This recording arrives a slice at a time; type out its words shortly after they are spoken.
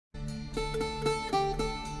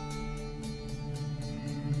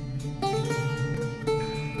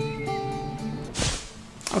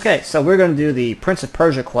Okay, so we're going to do the Prince of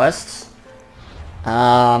Persia quests.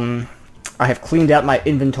 I have cleaned out my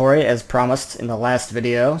inventory as promised in the last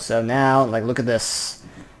video, so now, like, look at this.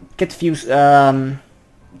 Get a few,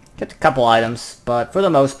 get a couple items, but for the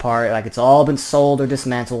most part, like, it's all been sold or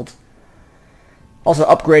dismantled. Also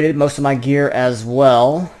upgraded most of my gear as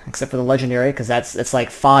well, except for the legendary, because it's like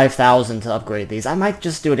 5,000 to upgrade these. I might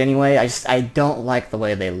just do it anyway. I don't like the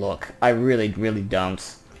way they look. I really don't.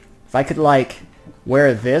 If I could like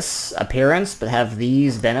wear this appearance but have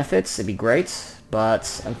these benefits, it'd be great.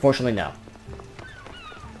 But unfortunately, no.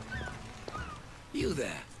 You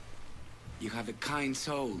there? You have a kind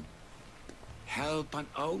soul. Help an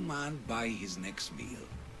old man buy his next meal.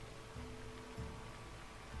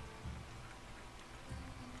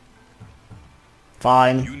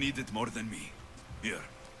 Fine. You need it more than me. Here,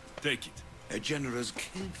 take it. A generous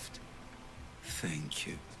gift. Thank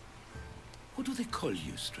you. What do they call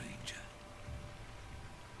you, stranger?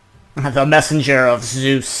 The messenger of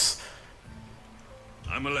Zeus.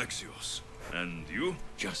 I'm Alexios. And you?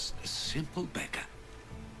 Just a simple beggar.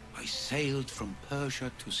 I sailed from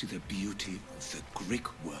Persia to see the beauty of the Greek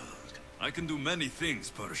world. I can do many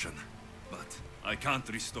things, Persian, but I can't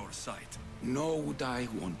restore sight. Nor would I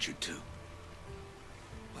want you to.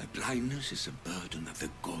 My blindness is a burden that the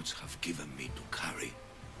gods have given me to carry,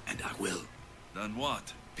 and I will. Then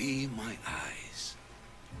what? Be my eyes.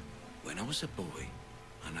 When I was a boy,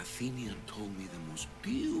 an Athenian told me the most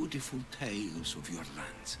beautiful tales of your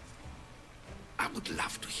lands. I would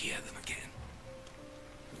love to hear them again.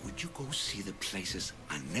 Would you go see the places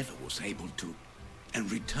I never was able to,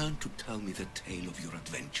 and return to tell me the tale of your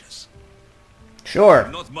adventures? Sure.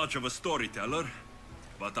 I'm not much of a storyteller,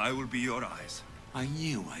 but I will be your eyes. I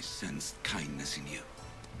knew I sensed kindness in you.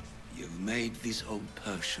 You've made this old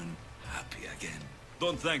Persian happy again.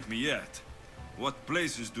 Don't thank me yet. What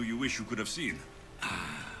places do you wish you could have seen?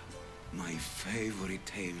 My favorite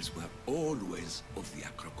tales were always of the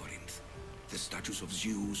Acrocorinth. The statues of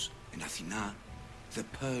Zeus and Athena, the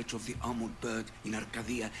perch of the armored bird in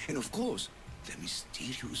Arcadia, and of course, the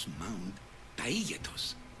mysterious mound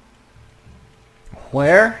Taigetos.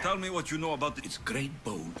 Where? Tell me what you know about Its great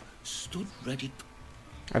boat stood ready to...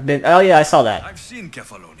 I've been... Oh yeah, I saw that. I've seen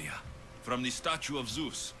Kefalonia, from the statue of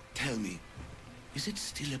Zeus. Tell me, is it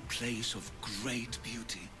still a place of great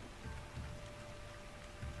beauty?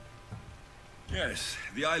 Yes,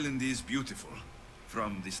 the island is beautiful.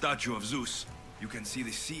 From the statue of Zeus, you can see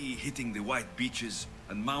the sea hitting the white beaches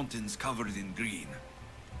and mountains covered in green.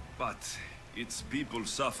 But its people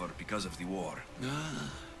suffer because of the war.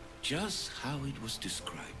 Just how it was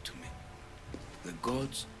described to me. The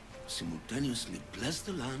gods simultaneously bless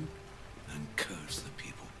the land and curse the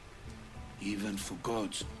people. Even for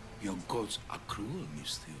gods, your gods are cruel,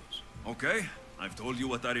 Misthios. Okay, I've told you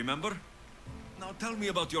what I remember. Now tell me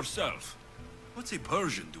about yourself. What's a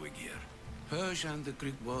Persian doing here? Persia and the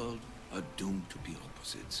Greek world are doomed to be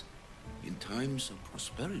opposites. In times of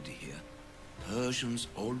prosperity here, Persians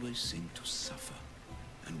always seem to suffer.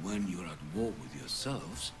 And when you're at war with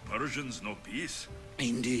yourselves... Persians know peace?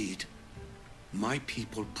 Indeed. My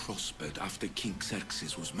people prospered after King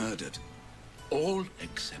Xerxes was murdered. All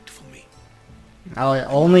except for me. Oh,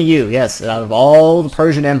 only you, yes. Out of all the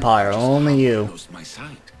Persian Empire, only you. I lost my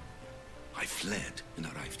sight. I fled and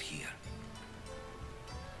arrived here.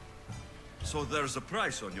 So there's a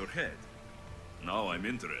price on your head. Now I'm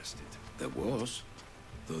interested. There was,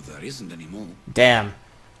 though there isn't anymore. Damn.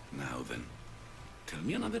 Now then, tell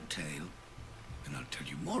me another tale, and I'll tell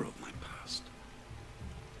you more of my past.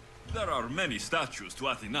 There are many statues to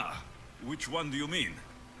Athena. Which one do you mean?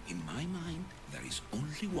 In my mind, there is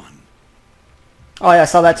only one. Oh yeah, I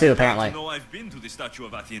saw that too, apparently. You know, I've been to the statue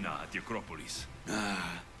of Athena at the Acropolis.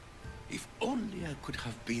 If only I could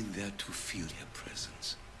have been there to feel her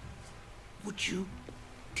presence. Would you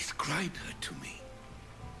describe her to me?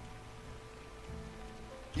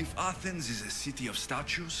 If Athens is a city of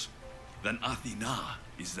statues, then Athena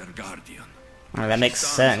is their guardian. Oh, that makes She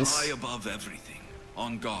stands sense. high above everything,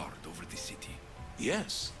 on guard over the city.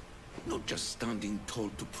 Yes, not just standing tall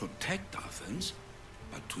to protect Athens,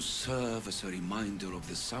 but to serve as a reminder of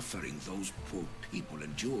the suffering those poor people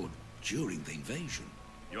endured during the invasion.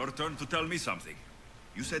 Your turn to tell me something.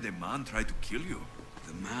 You said a man tried to kill you.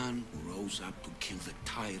 The man who rose up to kill the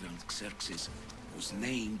tyrant Xerxes was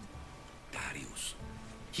named Darius.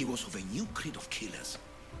 He was of a new creed of killers,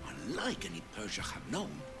 unlike any Persia had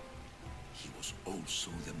known. He was also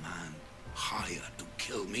the man hired to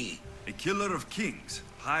kill me. A killer of kings,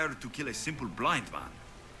 hired to kill a simple blind man.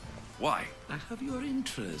 Why? I have your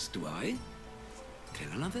interest, do I?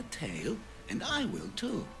 Tell another tale, and I will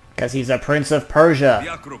too. Because he's a prince of Persia.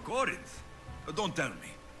 The Acrocorinth? Don't tell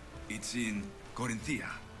me. It's in Corinthia.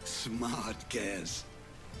 Smart guess.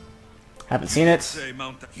 Haven't seen it. Say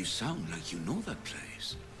Mount. You sound like you know that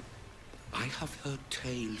place. I have heard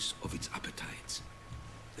tales of its appetites.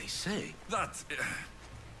 They say That's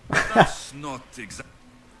not exactly.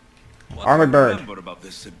 Armored bird. Remember about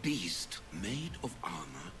this? there's a beast made of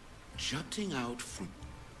armor jutting out from...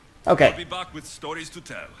 I'll Okay. be back with stories to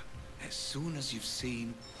tell. As soon as you've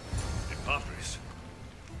seen... The papyrus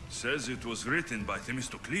says it was written by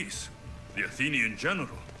Themistocles, the Athenian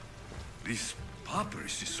general. This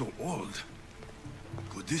papyrus is so old.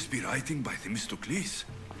 Could this be writing by Themistocles?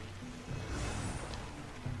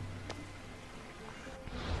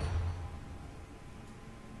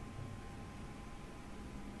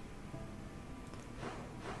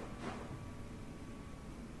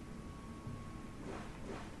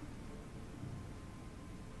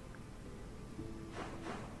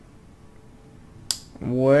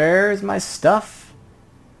 Where's my stuff?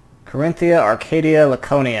 Corinthia, Arcadia,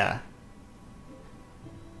 Laconia.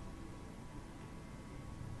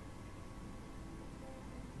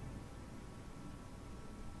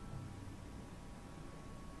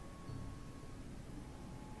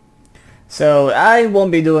 So, I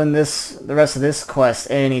won't be doing this, the rest of this quest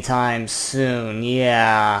anytime soon,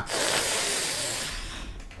 yeah.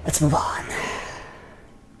 Let's move on.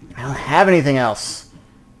 I don't have anything else.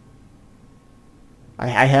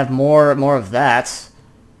 I have more of that.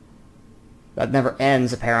 That never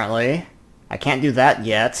ends, apparently. I can't do that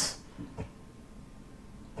yet.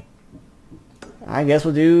 I guess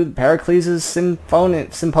we'll do Pericles'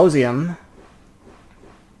 Symposium.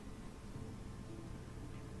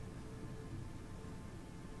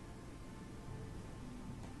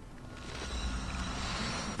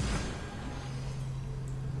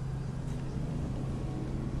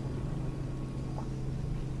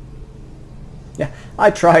 Yeah,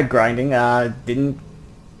 I tried grinding. Didn't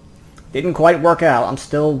quite work out. I'm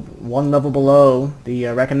still one level below the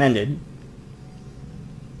recommended.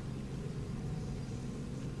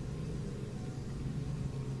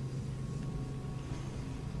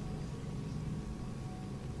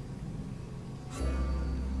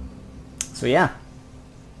 So yeah.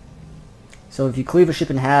 So if you cleave a ship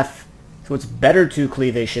in half, so it's better to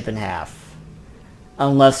cleave a ship in half.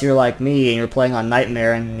 Unless you're like me and you're playing on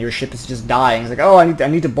Nightmare and your ship is just dying. It's like, oh, I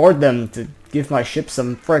need to board them to give my ship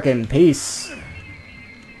some frickin' peace.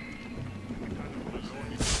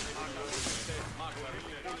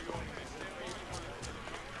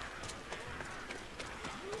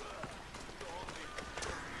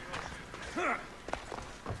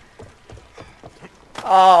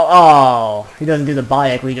 Oh, he doesn't do the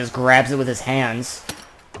bayek where he just grabs it with his hands.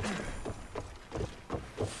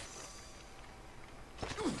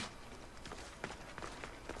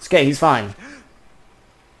 It's okay, he's fine.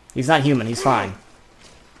 He's not human, he's fine.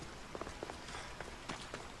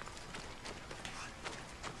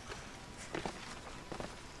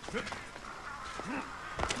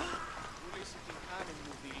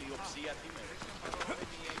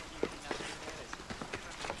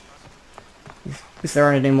 At least there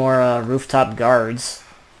aren't any more rooftop guards.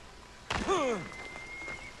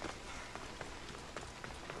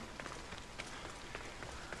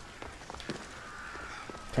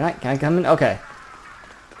 Can I come in? Okay.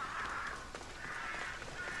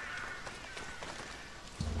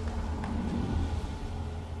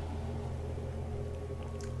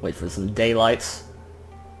 Wait for some daylights.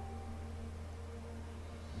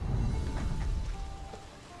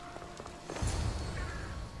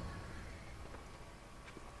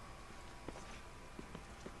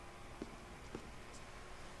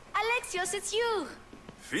 Alexios, it's you!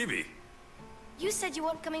 Phoebe, You said you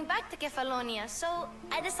weren't coming back to Kefalonia, so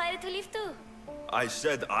I decided to leave too. I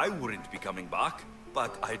said I wouldn't be coming back,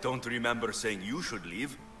 but I don't remember saying you should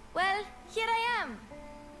leave. Well, here I am.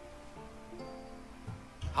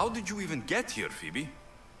 How did you even get here, Phoebe?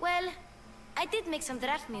 Well, I did make some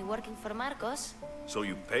drachmi working for Marcos. So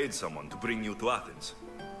you paid someone to bring you to Athens?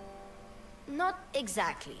 Not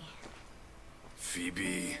exactly.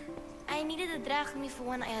 Phoebe... I needed a drachmi for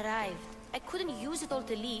when I arrived. I couldn't use it all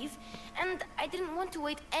to leave, and I didn't want to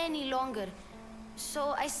wait any longer.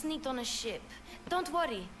 So I sneaked on a ship. Don't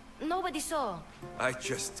worry, nobody saw. I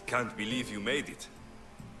just can't believe you made it.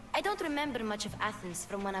 I don't remember much of Athens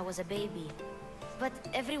from when I was a baby. But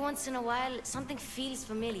every once in a while, something feels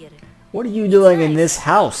familiar. What are you doing in nice. this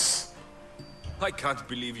house? I can't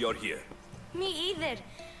believe you're here. Me either.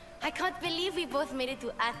 I can't believe we both made it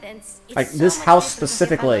to Athens. It's Like so this much house different from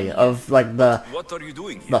specifically, Kefalonia. of like the What are you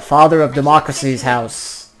doing here? father of I democracy's keep checking.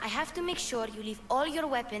 house. I have to make sure you leave all your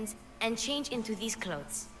weapons and change into these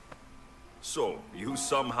clothes. So, you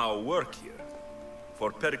somehow work here?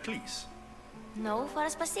 For Pericles? No, for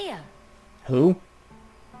Aspasia. Who?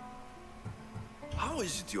 How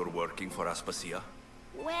is it you're working for Aspasia?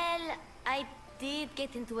 Well, I did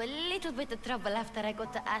get into a little bit of trouble after I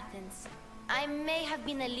got to Athens. I may have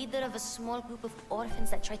been a leader of a small group of orphans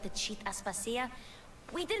that tried to cheat Aspasia.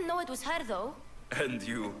 We didn't know it was her, though. And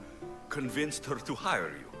you convinced her to hire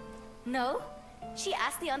you? No, she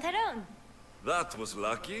asked me on her own. That was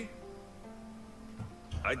lucky.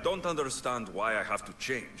 I don't understand why I have to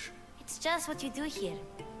change. It's just what you do here.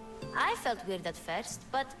 I felt weird at first,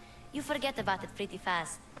 but you forget about it pretty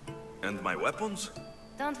fast. And my weapons?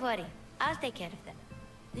 Don't worry, I'll take care of them.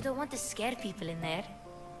 We don't want to scare people in there.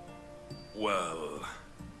 Well,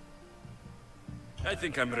 I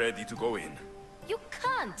think I'm ready to go in. You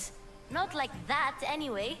can't! Not like that,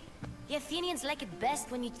 anyway. The Athenians like it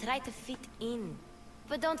best when you try to fit in.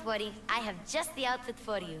 But don't worry, I have just the outfit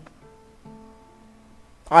for you.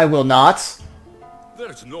 I will not.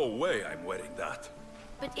 There's no way I'm wearing that.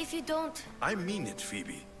 But if you don't, I mean it,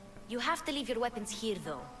 Phoebe. you have to leave your weapons here,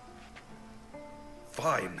 though.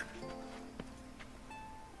 Fine.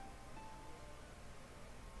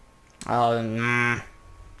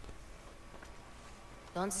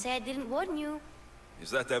 Don't say I didn't warn you.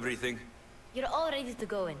 Is that everything? You're all ready to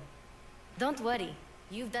go in. Don't worry,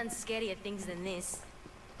 you've done scarier things than this.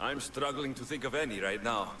 I'm struggling to think of any right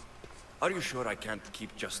now. Are you sure I can't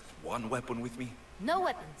keep just one weapon with me? No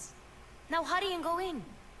weapons. Now hurry and go in.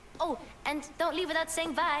 Oh, and don't leave without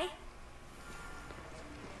saying bye.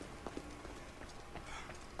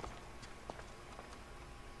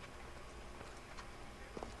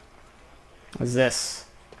 What's this?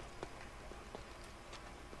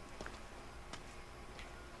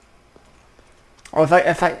 Oh,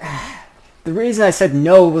 if I... The reason I said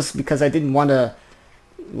no was because I didn't want to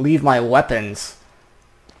leave my weapons.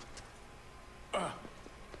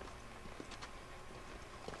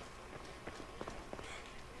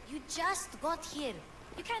 You just got here.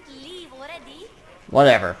 You can't leave already.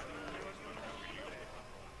 Whatever.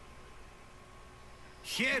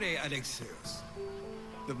 Here, Alexios.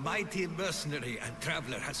 The mighty mercenary and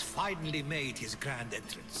traveler has finally made his grand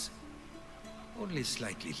entrance. Only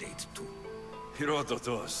slightly late, too.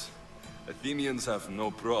 Herodotus. Athenians have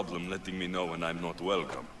no problem letting me know when I'm not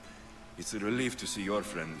welcome. It's a relief to see your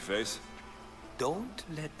friendly face. Don't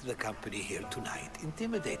let the company here tonight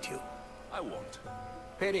intimidate you. I won't.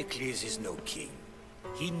 Pericles is no king.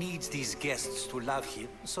 He needs these guests to love him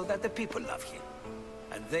so that the people love him.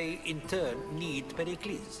 And they, in turn, need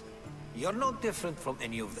Pericles. You're no different from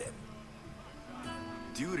any of them.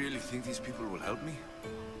 Do you really think these people will help me?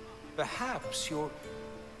 Perhaps your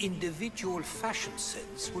individual fashion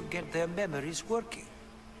sense will get their memories working.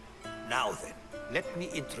 Now then, let me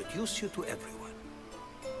introduce you to everyone.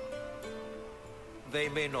 They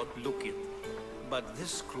may not look it, but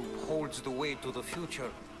this group holds the way to the future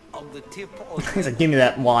on the tip of He's like, give me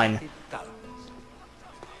that wine.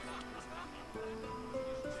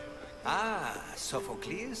 Ah,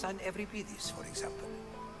 Sophocles and Euripides, for example.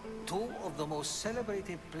 Two of the most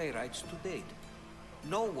celebrated playwrights to date.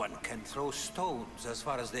 No one can throw stones as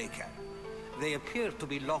far as they can. They appear to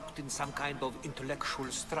be locked in some kind of intellectual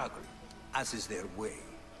struggle, as is their way.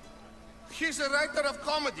 He's a writer of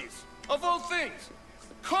comedies, of all things.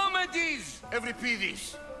 Comedies,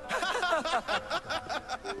 Euripides.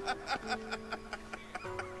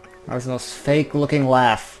 That was the most fake-looking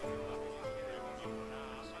laugh.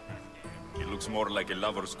 It looks more like a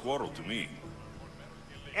lover's quarrel to me.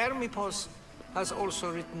 Hermippos has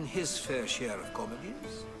also written his fair share of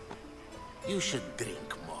comedies. You should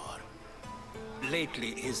drink more.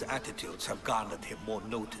 Lately, his attitudes have garnered him more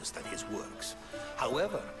notice than his works.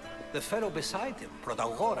 However, the fellow beside him,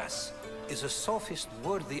 Protagoras, is a sophist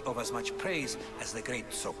worthy of as much praise as the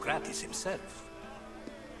great Socrates himself.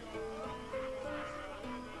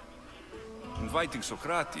 Inviting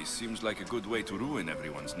Socrates seems like a good way to ruin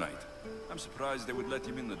everyone's night. I'm surprised they would let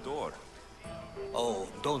him in the door. Oh,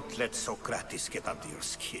 don't let Socrates get under your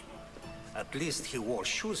skin. At least he wore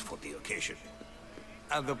shoes for the occasion.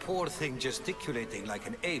 And the poor thing gesticulating like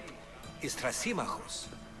an ape is Thrasymachos.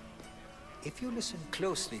 If you listen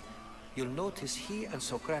closely, you'll notice he and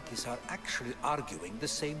Socrates are actually arguing the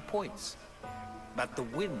same points. But the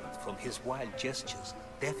wind from his wild gestures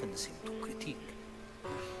deafens him to critique.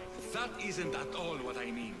 That isn't at all what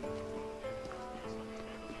I mean.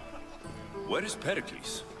 Where is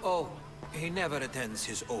Pericles? Oh, he never attends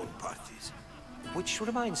his own parties. Which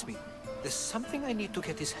reminds me, there's something I need to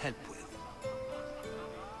get his help with.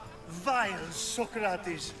 Vile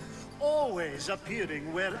Socrates, always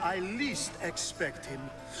appearing where I least expect him.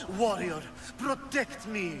 Warrior, protect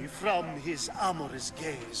me from his amorous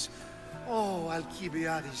gaze. Oh,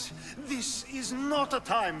 Alcibiades, this is not a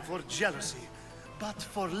time for jealousy, but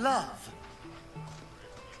for love.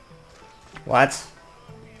 What?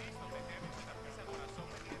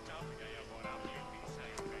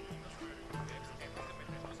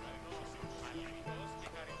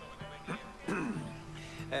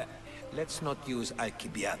 Let's not use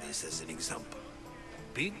Alcibiades as an example.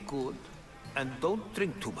 Be good and don't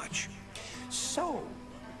drink too much. So,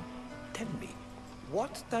 tell me,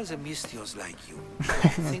 what does a Misthios like you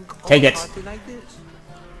think of Take a it. party like this?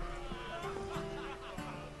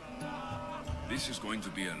 This is going to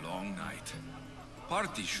be a long night.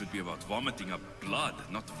 Parties should be about vomiting up blood,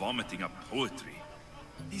 not vomiting up poetry.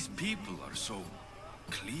 These people are so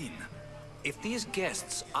clean. If these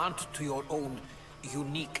guests aren't to your own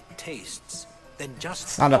unique tastes, then just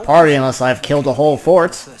It's not a party unless I've killed a whole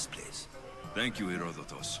fort. first place. Thank you,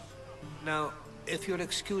 Herodotus. Now, if you'll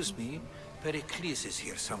excuse me, Pericles is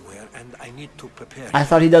here somewhere, and I need to prepare. I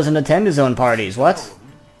thought he doesn't attend his own parties. What?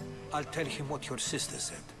 I'll tell him what your sister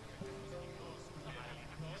said.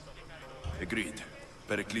 Agreed.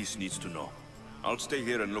 Pericles needs to know. I'll stay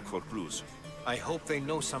here and look for clues. I hope they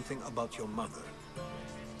know something about your mother.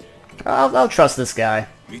 I'll trust this guy.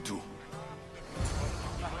 Me too.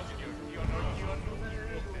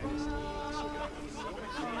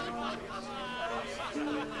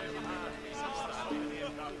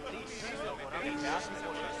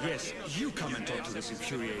 Yes, you come and talk to this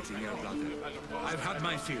infuriating young brother. I've had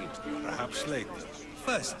my fill. Perhaps later.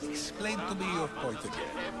 First, explain to me your point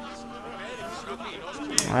again.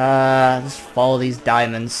 Just follow these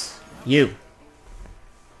diamonds. You.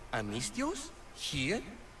 Amistios? Here?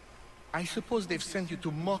 I suppose they've sent you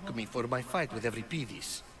to mock me for my fight with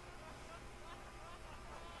Euripides.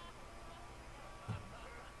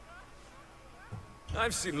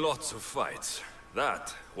 I've seen lots of fights.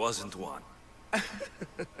 That wasn't one.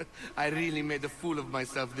 I really made a fool of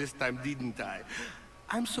myself this time, didn't I?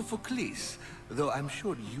 I'm Sophocles, though I'm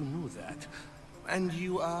sure you knew that. And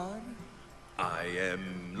you are? I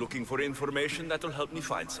am looking for information that'll help me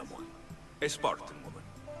find someone. A Spartan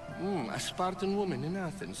woman. A Spartan woman in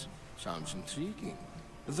Athens. Sounds intriguing.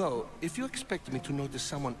 Though, if you expect me to notice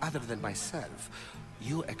someone other than myself,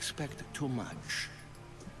 you expect too much.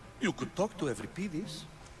 You could talk to Euripides.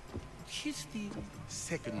 He's the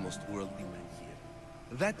second most worldly man here.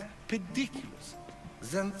 That pediculous,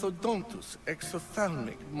 Xanthodontus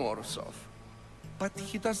exophthalmic Morosov. But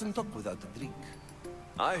he doesn't talk without a drink.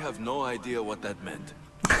 I have no idea what that meant.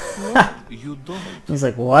 No, you don't. He's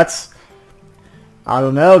like, what? I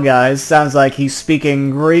don't know, guys. Sounds like he's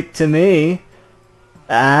speaking Greek to me.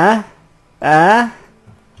 You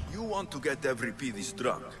want to get Euripides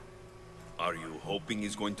drunk? Are you hoping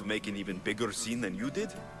he's going to make an even bigger scene than you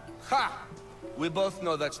did? Ha! We both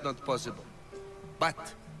know that's not possible.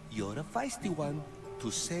 But you're a feisty one,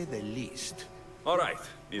 to say the least. All right.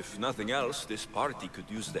 If nothing else, this party could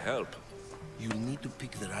use the help. You need to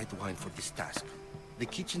pick the right wine for this task. The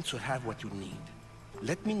kitchen should have what you need.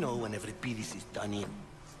 Let me know when Euripides is done in,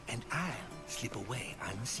 and I'll slip away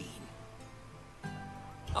unseen.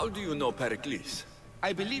 How do you know Pericles?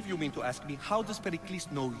 I believe you mean to ask me, how does Pericles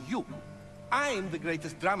know you? I'm the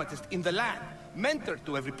greatest dramatist in the land, mentor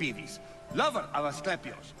to Euripides, lover of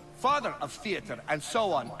Asclepios, father of theater, and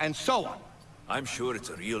so on, and so on. I'm sure it's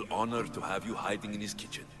a real honor to have you hiding in his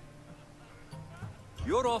kitchen.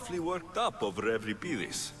 You're awfully worked up over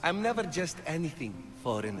Euripides. I'm never just anything,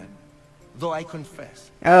 foreigner. Though I confess,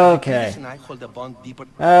 Okay. Euripides and I hold a bond deeper.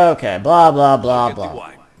 Okay, blah, blah, blah, Get the blah.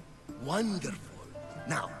 wine. Wonderful.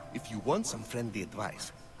 Now, if you want some friendly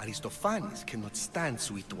advice, Aristophanes cannot stand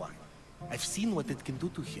sweet wine. I've seen what it can do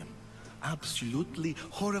to him. Absolutely,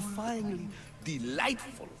 horrifyingly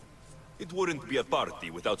delightful. It wouldn't be a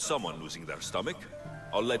party without someone losing their stomach.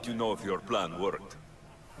 I'll let you know if your plan worked.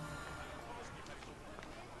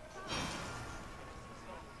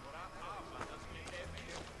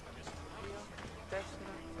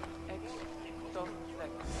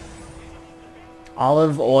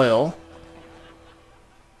 Olive oil.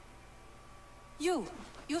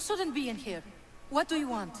 You shouldn't be in here. What do you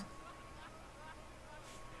want?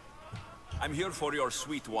 I'm here for your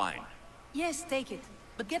sweet wine. Yes, take it.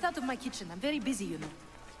 But get out of my kitchen. I'm very busy, you know.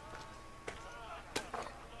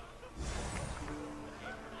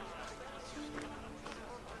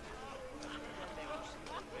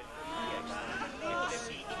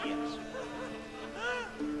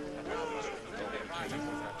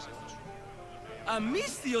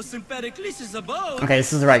 Amistios and Pericles' abode. Okay,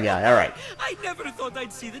 this is the right guy. Alright. I never thought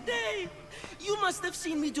I'd see the day. You must have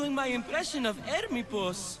seen me doing my impression of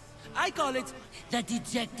Hermipos. I call it the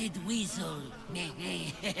dejected weasel.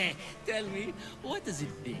 Tell me, what does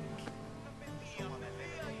it think?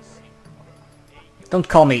 Don't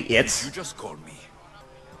call me Did it. you just call me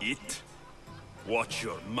it? Watch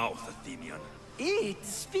your mouth, Athenian. It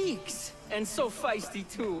speaks, and so feisty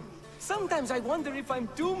too. Sometimes I wonder if I'm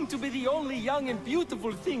doomed to be the only young and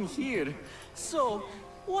beautiful thing here. So,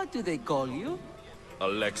 what do they call you?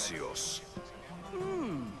 Alexios.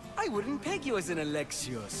 I wouldn't peg you as an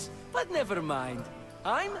Alexios, but never mind.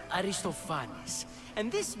 I'm Aristophanes,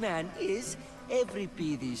 and this man is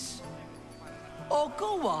Euripides. Oh,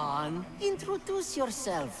 go on. Introduce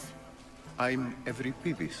yourself. I'm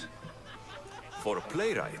Euripides. For a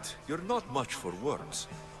playwright, you're not much for words.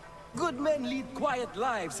 Good men lead quiet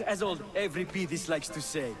lives, as old Euripides likes to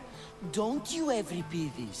say. Don't you,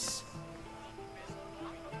 Euripides?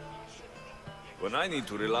 When I need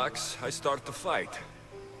to relax, I start to fight.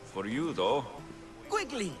 For you, though,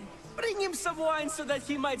 Quickly, bring him some wine so that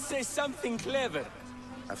he might say something clever.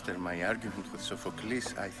 After my argument with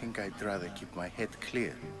Sophocles, I think I'd rather keep my head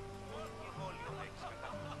clear.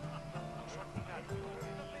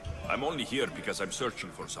 I'm only here because I'm searching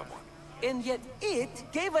for someone. And yet it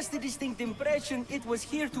gave us the distinct impression it was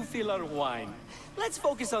here to fill our wine. Let's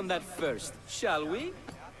focus on that first, shall we?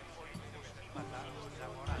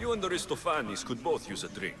 You and Aristophanes could both use a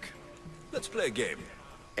drink. Let's play a game.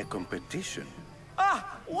 A competition?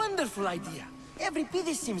 Ah, wonderful idea.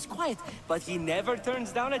 Euripides seems quiet, but he never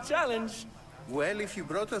turns down a challenge. Well, if you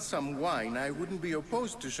brought us some wine, I wouldn't be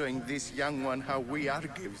opposed to showing this young one how we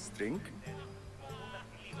Argives drink.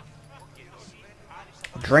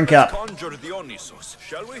 Drink up. Conjure Dionysos,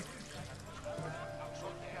 shall we?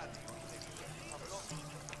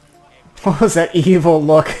 What was that evil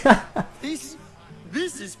look?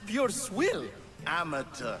 This is pure swill.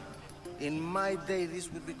 Amateur. In my day,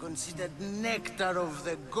 this would be considered nectar of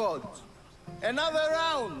the gods. Another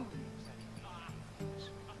round!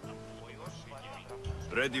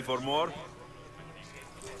 Ready for more?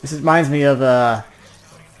 This reminds me of,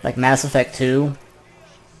 like Mass Effect 2.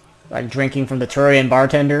 Like drinking from the Turian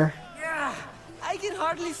bartender. Yeah, I can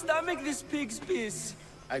hardly stomach this pig's piss.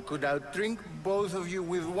 I could outdrink both of you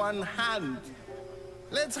with one hand.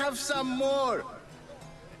 Let's have some more!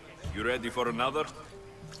 You ready for another?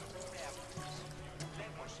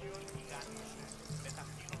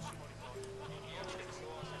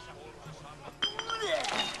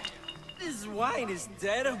 This wine is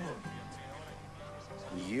terrible.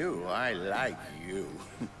 You, I like you.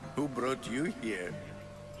 Who brought you here?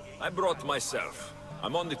 I brought myself.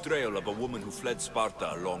 I'm on the trail of a woman who fled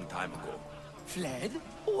Sparta a long time ago. Fled?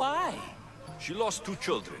 Why? She lost 2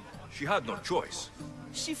 children. She had no choice.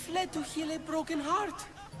 She fled to heal a broken heart.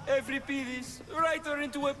 Euripides, write her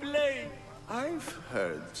into a play. I've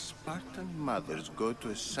heard Spartan mothers go to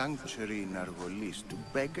a sanctuary in Argolis to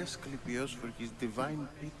beg Asclepios for his divine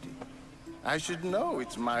pity. I should know,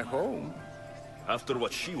 it's my home. After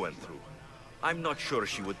what she went through, I'm not sure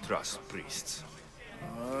she would trust priests.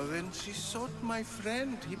 Then she sought my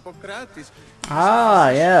friend, Hippocrates. Ah,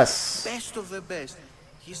 yes. Best of the best.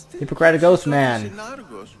 He still Hippocratic keeps Ghost his Man. office in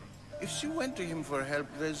Argos. If she went to him for help,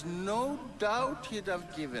 there's no doubt he'd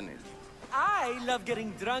have given it. I love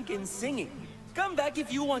getting drunk and singing. Come back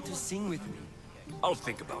if you want to sing with me. I'll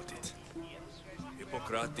think about it.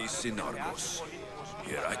 Hippocrates in Argos.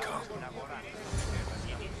 Here I come.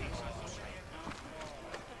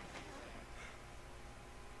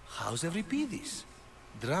 How's Euripides?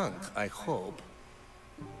 Drunk, I hope.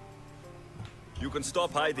 You can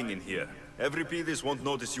stop hiding in here. Euripides won't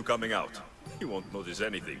notice you coming out. He won't notice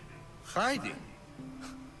anything. Hiding?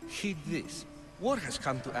 Heed this. War has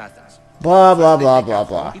come to Athens. Blah, blah, blah, blah,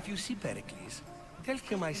 blah. If you see Pericles, tell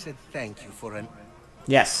him I said thank you for an...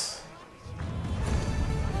 Yes.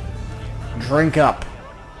 Drink up.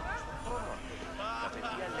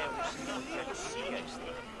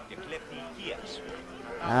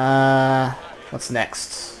 What's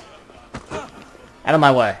next? Out of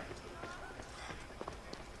my way.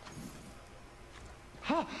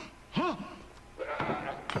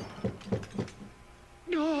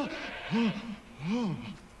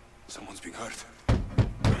 Someone's being hurt.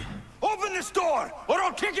 Open this door, or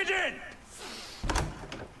I'll kick it in!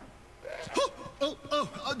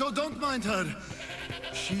 Don't mind her.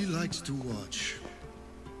 She likes to watch.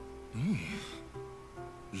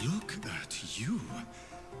 Look at you.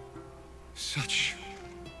 Such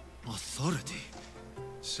authority.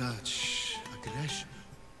 Such aggression.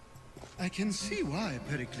 I can see why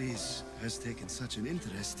Pericles has taken such an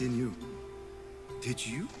interest in you. Did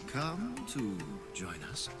you come to join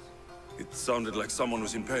us? It sounded like someone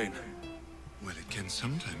was in pain. Well, it can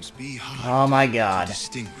sometimes be hard Oh my god. to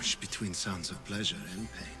distinguish between sounds of pleasure and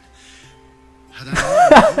pain. Had I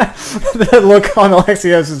known The look on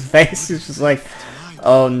Alexios' face is just like,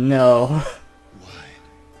 oh no. why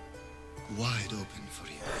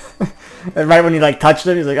And right when he like touched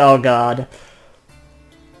him, he's like, oh god.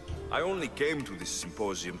 I only came to this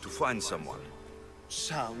symposium to find someone.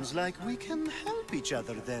 Sounds like we can help each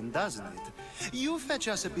other then, doesn't it? You fetch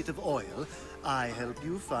us a bit of oil, I help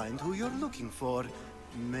you find who you're looking for.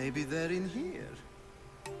 Maybe they're in here.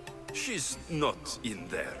 She's not in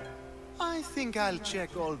there. I think I'll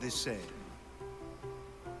check all the same.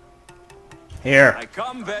 Here. I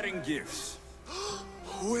come bearing gifts.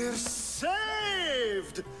 We're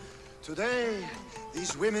saved! Today,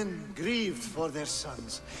 these women grieved for their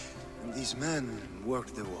sons, and these men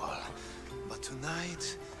worked the wall. But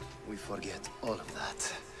tonight, we forget all of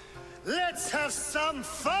that. Let's have some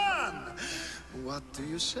fun! What do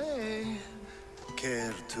you say?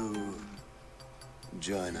 Care to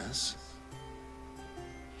join us?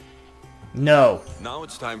 No. Now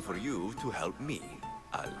it's time for you to help me,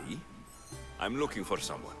 Ali. I'm looking for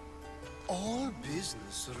someone. All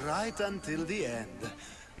business right until the end.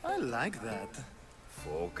 I like that.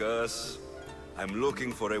 Focus. I'm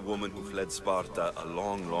looking for a woman who fled Sparta a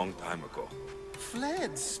long, long time ago.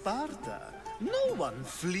 Fled Sparta? No one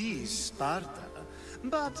flees Sparta.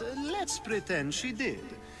 But let's pretend she did.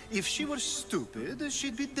 If she were stupid,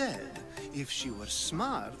 she'd be dead. If she were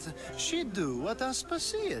smart, she'd do what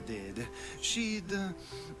Aspasia did. She'd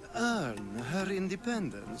earn her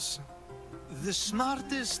independence. The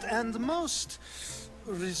smartest and most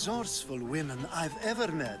resourceful women I've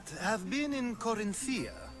ever met have been in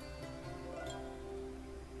Corinthia.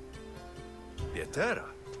 Hetera?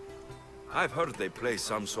 I've heard they play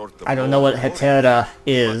some sort of... I don't know what Hetera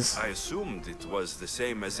is. I assumed it was the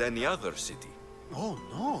same as any other city. Oh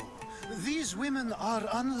no, these women are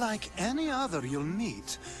unlike any other you'll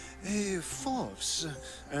meet. A force,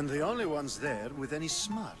 and the only ones there with any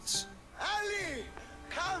smarts. Ali!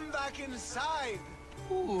 Come back inside!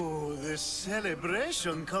 Ooh, the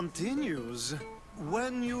celebration continues.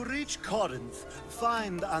 When you reach Corinth,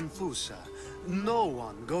 find Anthusa. No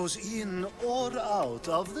one goes in or out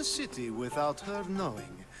of the city without her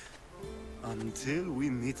knowing. Until we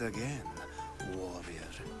meet again, warrior.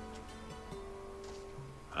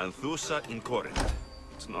 Anthusa in Corinth.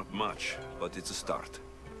 It's not much, but it's a start.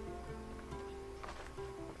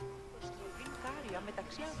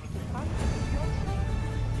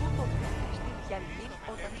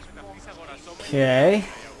 Okay.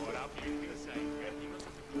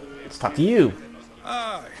 Let's talk to you.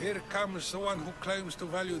 Ah, here comes the one who claims to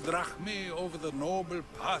value drachmae over the noble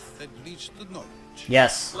path that leads to knowledge.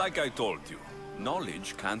 Yes. Like I told you,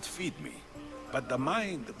 knowledge can't feed me. But the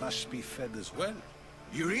mind must be fed as well.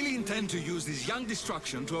 You really intend to use this young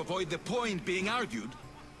destruction to avoid the point being argued?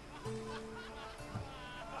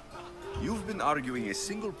 You've been arguing a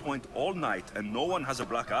single point all night and no one has a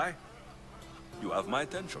black eye? You have my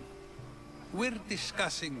attention. We're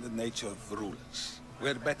discussing the nature of rulers.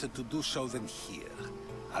 We're better to do so than here.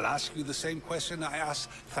 I'll ask you the same question I asked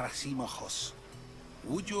Thrasymachos.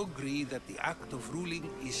 Would you agree that the act of ruling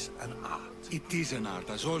is an art? It is an art,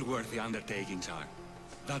 as all worthy undertakings are.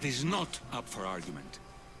 That is not up for argument.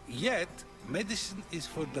 Yet, medicine is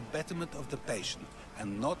for the betterment of the patient,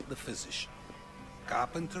 and not the physician.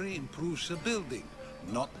 Carpentry improves the building,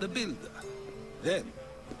 not the builder. Then,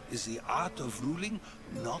 is the art of ruling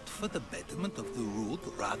not for the betterment of the ruled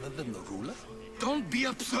rather than the ruler? Don't be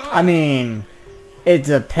absurd! I mean, it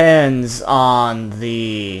depends on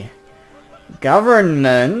the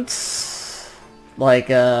government. Like,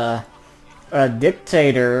 a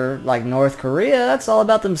dictator like North Korea, that's all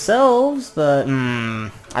about themselves, but, I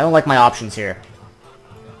don't like my options here.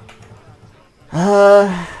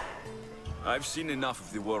 I've seen enough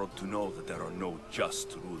of the world to know that there are no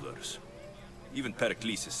just rulers. Even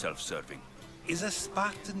Pericles is self-serving. Is a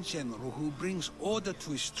Spartan general who brings order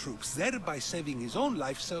to his troops, thereby saving his own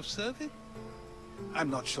life, self-serving? I'm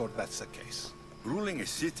not sure that's the case. Ruling a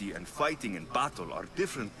city and fighting in battle are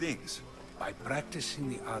different things. By practicing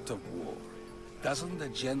the art of war, doesn't the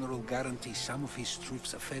general guarantee some of his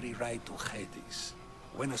troops a ferry ride to Hades,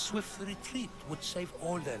 when a swift retreat would save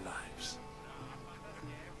all their lives?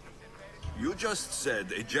 You just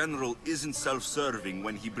said a general isn't self-serving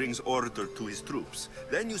when he brings order to his troops.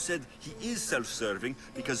 Then you said he is self-serving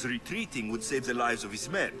because retreating would save the lives of his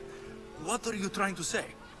men. What are you trying to say?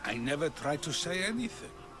 I never tried to say anything.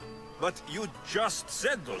 But you just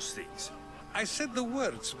said those things. I said the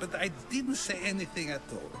words, but I didn't say anything at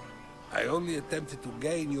all. I only attempted to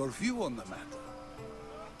gain your view on the matter.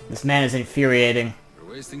 This man is infuriating.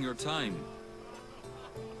 You're wasting your time.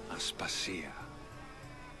 Aspasia.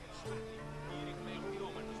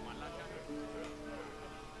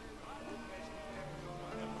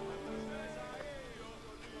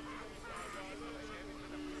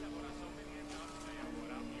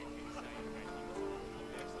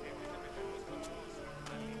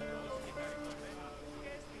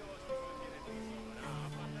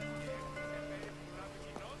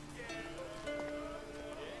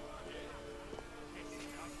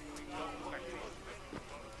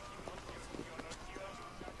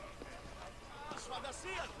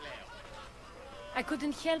 I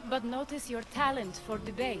couldn't help but notice your talent for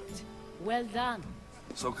debate. Well done.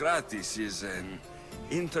 Socrates is an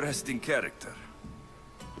interesting character.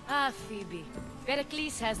 Ah, Phoebe.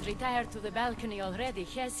 Pericles has retired to the balcony already,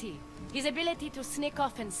 has he? His ability to sneak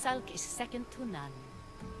off and sulk is second to none.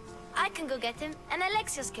 I can go get him, and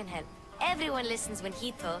Alexios can help. Everyone listens when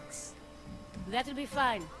he talks. That'll be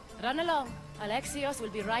fine. Run along. Alexios will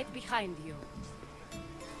be right behind you.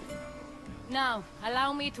 Now,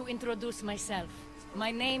 allow me to introduce myself.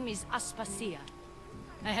 My name is Aspasia.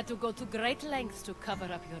 I had to go to great lengths to cover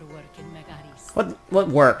up your work in Megaris. What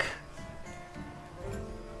work?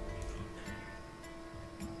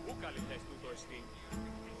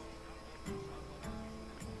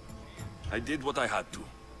 I did what I had to,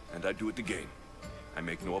 and I do it again. I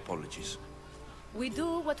make no apologies. We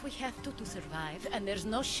do what we have to survive, and there's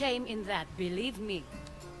no shame in that, believe me.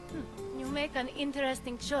 You make an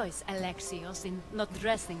interesting choice, Alexios, in not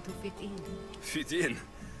dressing to fit in. Fit in?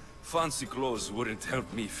 Fancy clothes wouldn't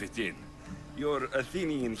help me fit in. Your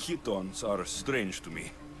Athenian chitons are strange to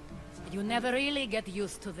me. You never really get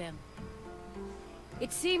used to them.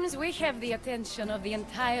 It seems we have the attention of the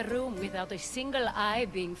entire room without a single eye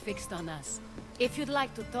being fixed on us. If you'd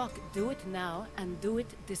like to talk, do it now, and do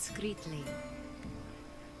it discreetly.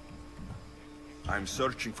 I'm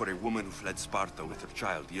searching for a woman who fled Sparta with her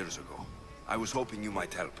child years ago. I was hoping you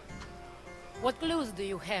might help. What clues do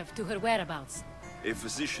you have to her whereabouts? A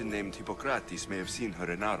physician named Hippocrates may have seen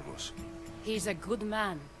her in Argos. He's a good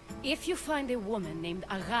man. If you find a woman named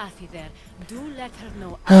Agathi there, do let her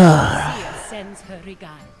know Alcia sends her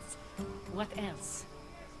regards. What else?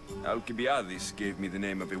 Alcibiades gave me the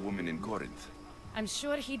name of a woman in Corinth. I'm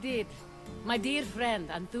sure he did. My dear friend,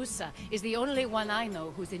 Anthusa, is the only one I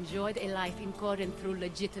know who's enjoyed a life in Corinth through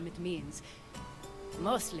legitimate means.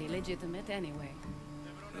 Mostly legitimate, anyway.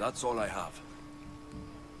 That's all I have.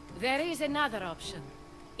 There is another option.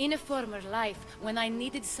 In a former life, when I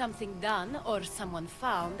needed something done or someone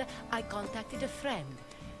found, I contacted a friend.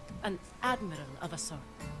 An admiral of a sort.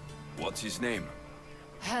 What's his name?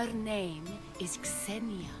 Her name is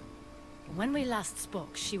Xenia. When we last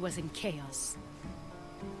spoke, she was in chaos.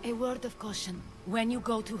 A word of caution. When you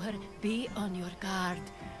go to her, be on your guard.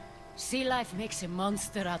 Sea life makes a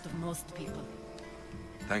monster out of most people.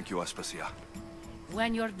 Thank you, Aspasia.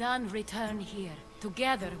 When you're done, return here.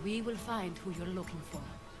 Together, we will find who you're looking for.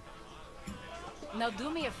 Now do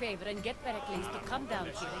me a favor and get Pericles to come down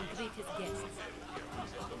here and greet his guests.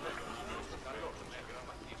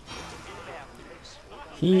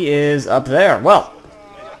 He is up there. Well.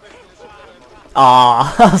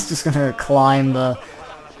 Ah, I was just gonna climb the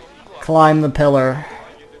pillar.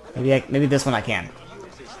 Maybe this one I can.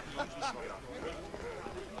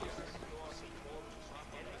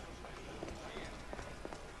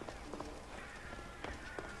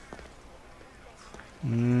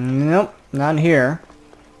 Nope, not here.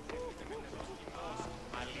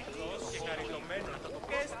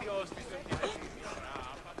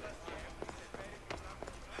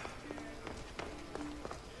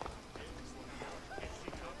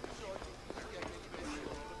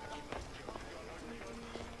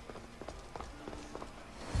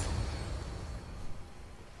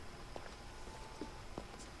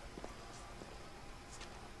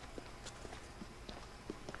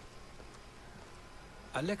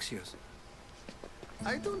 Alexios.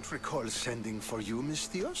 I don't recall sending for you,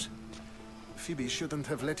 Misthios. Phoebe shouldn't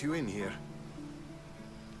have let you in here.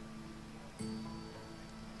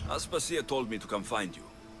 Aspasia told me to come find you.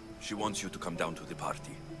 She wants you to come down to the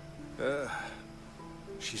party.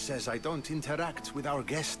 She says I don't interact with our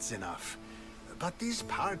guests enough. But these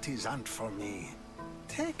parties aren't for me.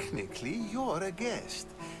 Technically, you're a guest.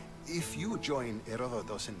 If you join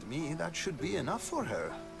Herodotus and me, that should be enough for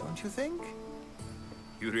her, don't you think?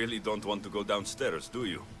 You really don't want to go downstairs, do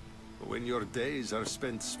you? When your days are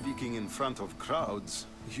spent speaking in front of crowds,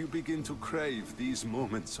 you begin to crave these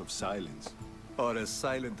moments of silence. Or as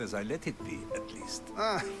silent as I let it be, at least.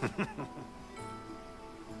 I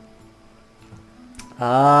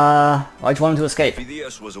just want him to escape.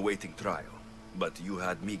 Phidias was awaiting trial, but you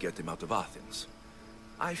had me get him out of Athens.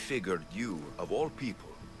 I figured you, of all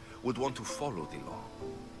people, would want to follow the law.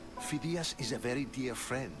 Phidias is a very dear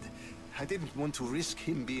friend. I didn't want to risk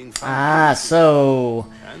him being found. Ah, so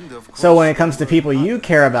when it comes to people you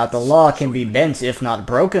care about, the law can be bent if not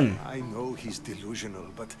broken. I know he's delusional,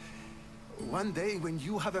 but one day when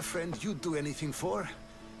you have a friend you'd do anything for,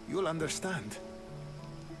 you'll understand.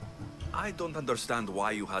 I don't understand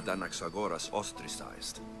why you had Anaxagoras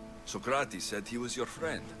ostracized. Socrates said he was your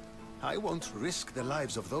friend. I won't risk the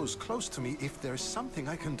lives of those close to me if there's something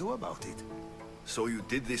I can do about it. So you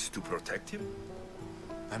did this to protect him?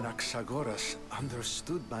 Anaxagoras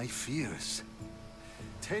understood my fears.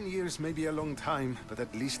 10 years may be a long time, but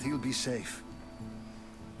at least he'll be safe.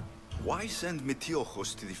 Why send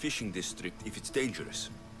Metiochos to the fishing district if it's dangerous?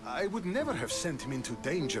 I would never have sent him into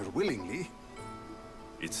danger willingly.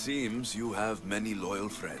 It seems you have many loyal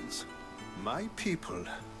friends. My people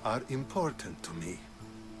are important to me.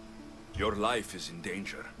 Your life is in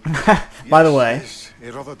danger. By the way. As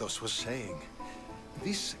Herodotus was saying,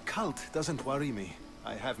 this cult doesn't worry me.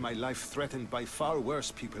 I have my life threatened by far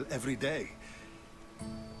worse people every day.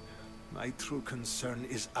 My true concern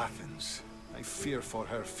is Athens. I fear for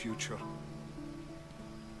her future.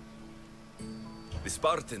 The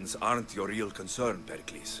Spartans aren't your real concern,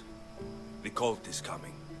 Pericles. The cult is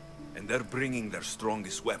coming, and they're bringing their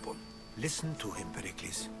strongest weapon. Listen to him,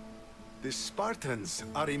 Pericles. The Spartans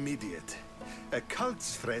are immediate. A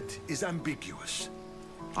cult's threat is ambiguous.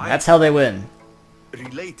 That's how they win.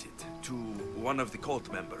 Related to one of the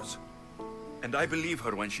cult members. And I believe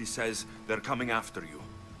her when she says they're coming after you.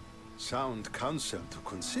 Sound counsel to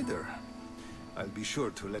consider. I'll be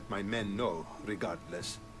sure to let my men know,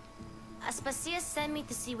 regardless. Aspasia sent me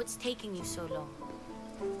to see what's taking you so long.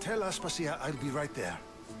 Tell Aspasia I'll be right there.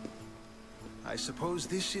 I suppose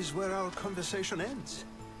this is where our conversation ends.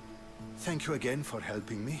 Thank you again for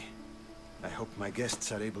helping me. I hope my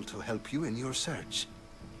guests are able to help you in your search.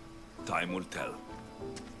 Time will tell.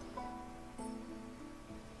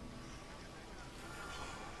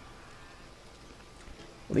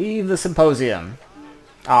 Leave the symposium.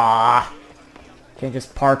 Ah, can't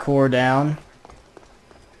just parkour down.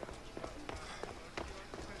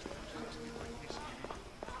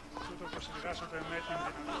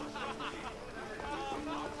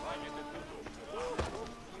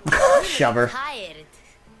 Shover. Tired.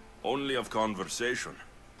 Only of conversation.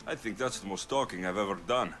 I think that's the most talking I've ever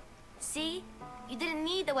done. See? You didn't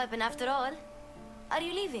need the weapon after all. Are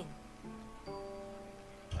you leaving?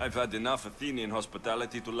 I've had enough Athenian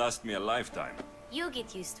hospitality to last me a lifetime. You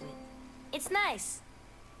get used to it. It's nice.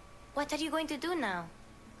 What are you going to do now?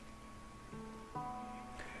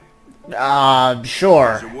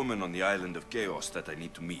 Sure. There's a woman on the island of Chaos that I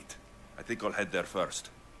need to meet. I think I'll head there first.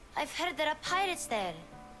 I've heard there are pirates there.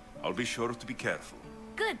 I'll be sure to be careful.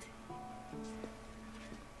 Good.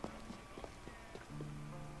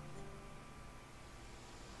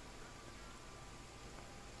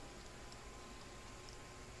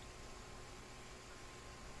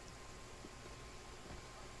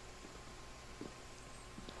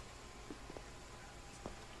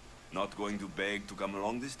 Not going to beg to come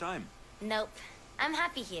along this time? Nope. I'm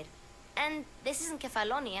happy here. And this isn't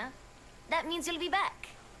Kefalonia. That means you'll be back.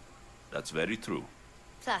 That's very true.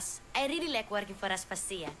 Plus, I really like working for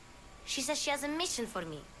Aspasia. She says she has a mission for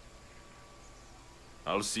me.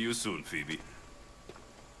 I'll see you soon, Phoebe.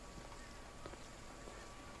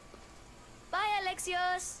 Bye,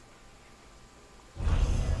 Alexios!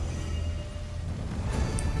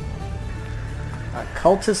 A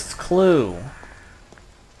cultist's clue.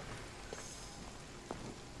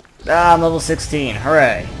 Ah, I'm level 16.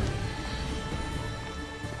 Hooray.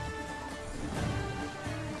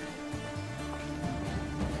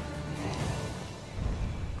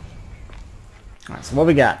 Alright, so what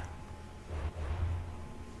we got?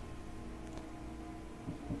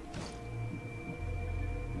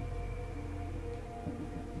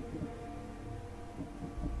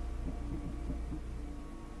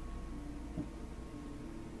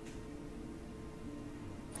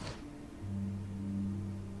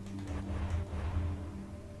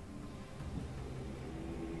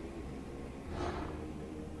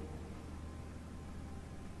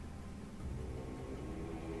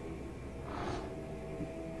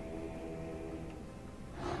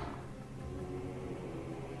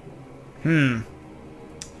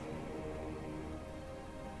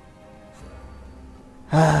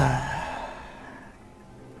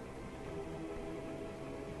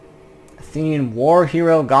 Athenian war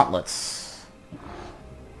hero gauntlets.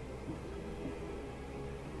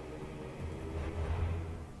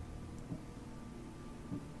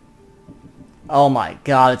 Oh my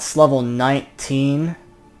god, it's level 19.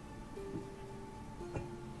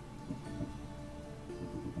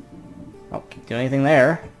 Oh, can't do anything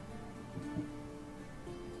there.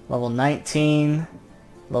 Level 19,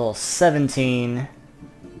 level 17.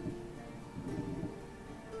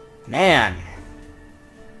 Man.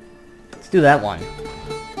 Let's do that one.